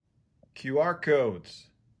QR codes.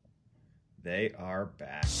 They are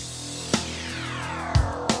back.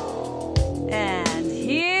 And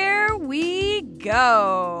here we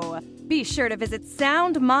go. Be sure to visit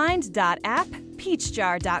soundmind.app,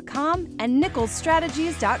 peachjar.com, and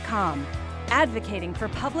nicholsstrategies.com. Advocating for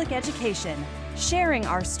public education, sharing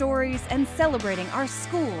our stories, and celebrating our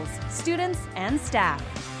schools, students, and staff.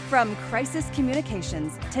 From crisis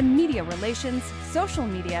communications to media relations, social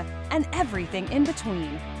media, and everything in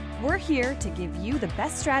between. We're here to give you the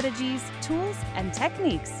best strategies, tools, and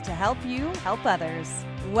techniques to help you help others.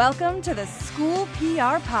 Welcome to the School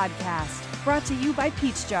PR Podcast, brought to you by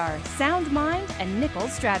Peachjar, SoundMind, and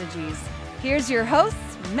Nichols Strategies. Here's your hosts,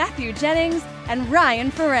 Matthew Jennings and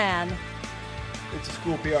Ryan Ferran. It's a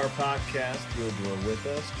School PR Podcast. Thrilled you are with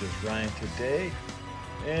us. Just Ryan today.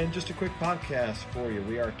 And just a quick podcast for you.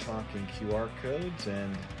 We are talking QR codes,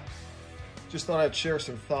 and just thought I'd share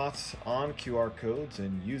some thoughts on QR codes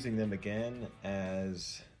and using them again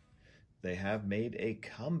as they have made a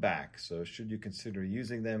comeback. So should you consider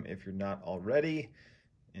using them if you're not already?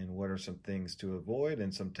 And what are some things to avoid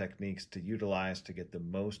and some techniques to utilize to get the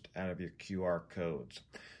most out of your QR codes?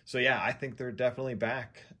 So yeah, I think they're definitely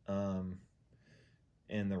back. And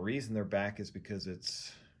the reason they're back is because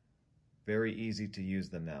it's very easy to use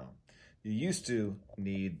them now. You used to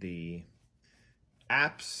need the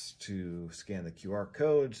apps to scan the QR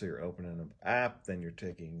code. So you're opening an app, then you're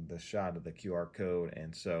taking the shot of the QR code.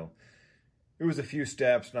 And so it was a few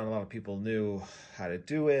steps. Not a lot of people knew how to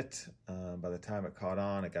do it. By the time it caught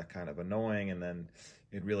on, it got kind of annoying, and then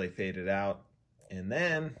it really faded out. And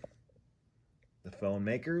then the phone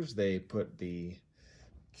makers, they put the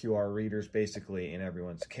QR readers basically in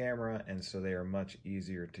everyone's camera, and so they are much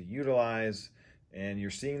easier to utilize, and you're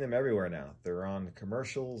seeing them everywhere now. They're on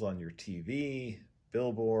commercials, on your TV,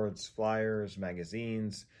 billboards, flyers,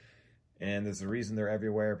 magazines, and there's a reason they're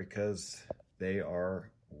everywhere, because they are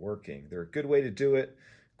working. They're a good way to do it,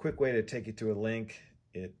 quick way to take you to a link.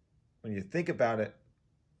 When you think about it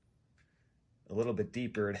a little bit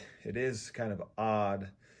deeper, it is kind of odd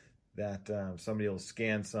that somebody will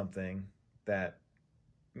scan something that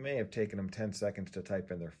may have taken them 10 seconds to type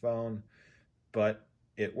in their phone, but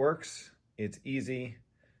it works, it's easy,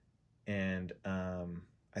 and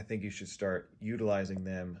I think you should start utilizing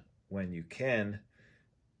them when you can.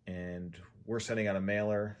 And we're sending out a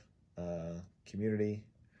mailer, community,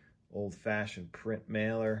 old-fashioned print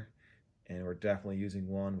mailer, and we're definitely using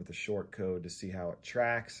one with a short code to see how it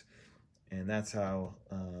tracks, and that's how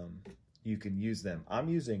you can use them. I'm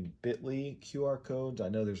using Bitly QR codes. I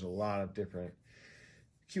know there's a lot of different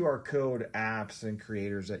QR code apps and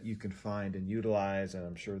creators that you can find and utilize, and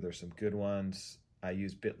I'm sure there's some good ones. I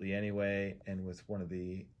use Bitly anyway, and with one of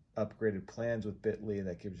the upgraded plans with Bitly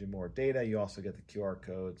that gives you more data, you also get the QR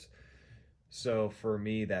codes. So for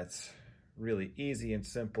me, that's really easy and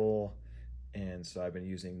simple, and so I've been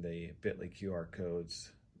using the Bitly QR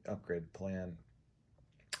codes upgraded plan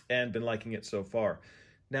and been liking it so far.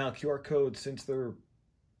 Now, QR codes, since they're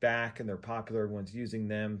back and they're popular, everyone's using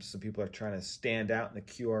them. Some people are trying to stand out in the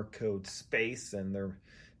QR code space, and they're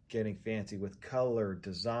getting fancy with color,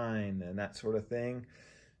 design, and that sort of thing.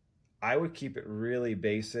 I would keep it really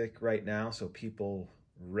basic right now so people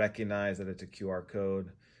recognize that it's a QR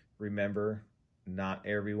code. Remember, not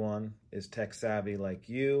everyone is tech savvy like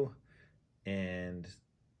you and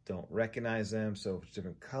don't recognize them. So if it's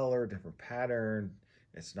different color, different pattern,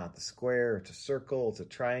 it's not the square, it's a circle, it's a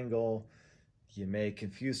triangle, you may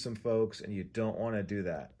confuse some folks, and you don't want to do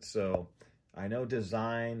that. So I know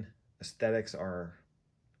design, aesthetics are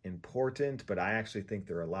important, but I actually think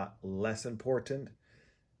they're a lot less important.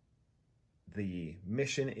 The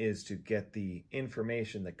mission is to get the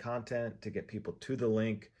information, the content, to get people to the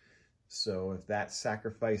link. So if that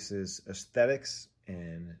sacrifices aesthetics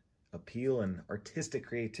and appeal and artistic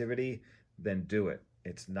creativity, then do it.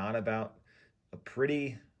 It's not about a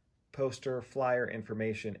pretty poster, flyer,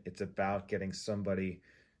 information. It's about getting somebody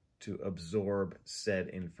to absorb said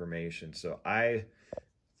information. So I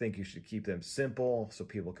think you should keep them simple so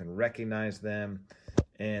people can recognize them.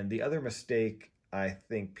 And the other mistake I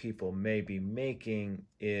think people may be making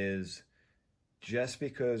is just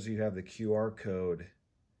because you have the QR code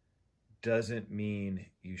doesn't mean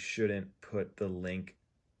you shouldn't put the link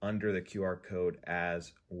under the QR code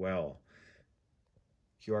as well.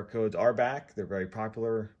 QR codes are back. They're very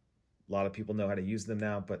popular. A lot of people know how to use them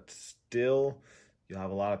now, but still you'll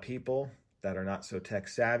have a lot of people that are not so tech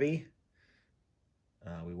savvy.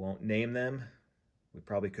 We won't name them. We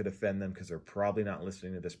probably could offend them because they're probably not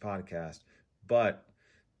listening to this podcast, but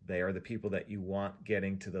they are the people that you want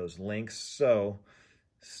getting to those links. So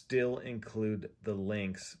still include the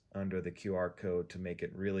links under the QR code to make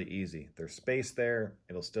it really easy. There's space there.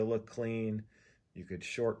 It'll still look clean. You could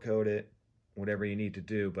short code it, whatever you need to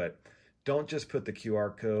do, but don't just put the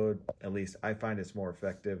QR code. At least I find it's more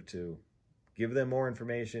effective to give them more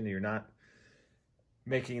information. You're not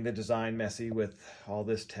making the design messy with all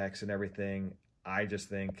this text and everything. I just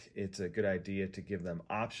think it's a good idea to give them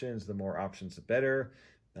options. The more options, the better.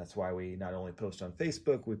 That's why we not only post on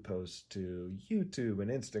Facebook, we post to YouTube and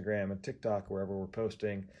Instagram and TikTok, wherever we're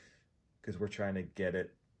posting, because we're trying to get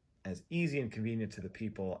it as easy and convenient to the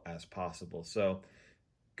people as possible. So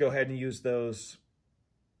go ahead and use those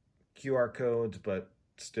QR codes, but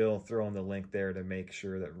still throw in the link there to make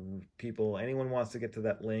sure that anyone wants to get to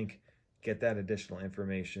that link, get that additional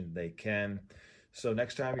information, they can. So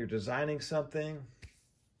next time you're designing something,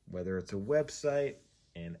 whether it's a website,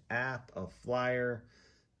 an app, a flyer,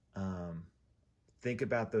 think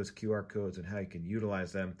about those QR codes and how you can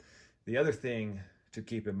utilize them. The other thing to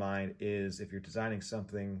keep in mind is if you're designing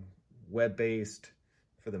something web-based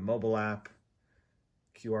for the mobile app,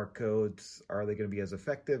 QR codes, are they going to be as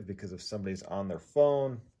effective? Because if somebody's on their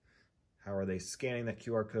phone, how are they scanning that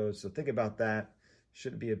QR code? So think about that.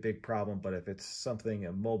 Shouldn't be a big problem, but if it's something,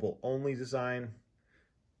 a mobile-only design,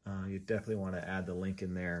 you definitely want to add the link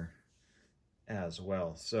in there as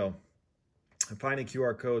well. So I'm finding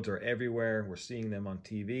QR codes are everywhere. We're seeing them on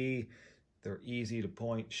TV. They're easy to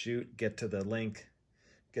point, shoot, get to the link,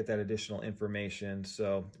 get that additional information.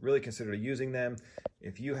 So really consider using them.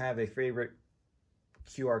 If you have a favorite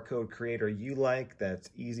QR code creator you like, that's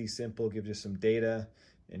easy, simple, gives you some data,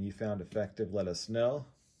 and you found effective, let us know.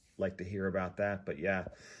 Like to hear about that. But yeah,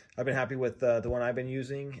 I've been happy with the one I've been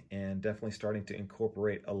using, and definitely starting to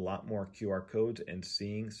incorporate a lot more QR codes and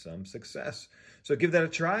seeing some success. So give that a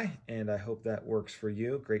try, and I hope that works for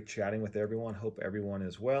you. Great chatting with everyone. Hope everyone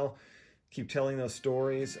is well. Keep telling those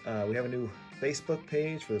stories. We have a new Facebook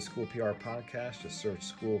page for the School PR Podcast. Just search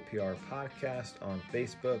School PR Podcast on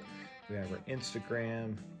Facebook. We have our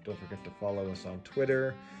Instagram. Don't forget to follow us on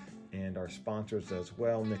Twitter. And our sponsors as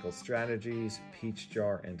well, Nichols Strategies, Peach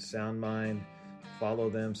Jar, and SoundMind. Follow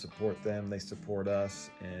them, support them. They support us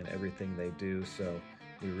and everything they do, so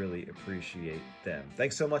we really appreciate them.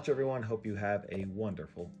 Thanks so much, everyone. Hope you have a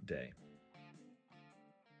wonderful day.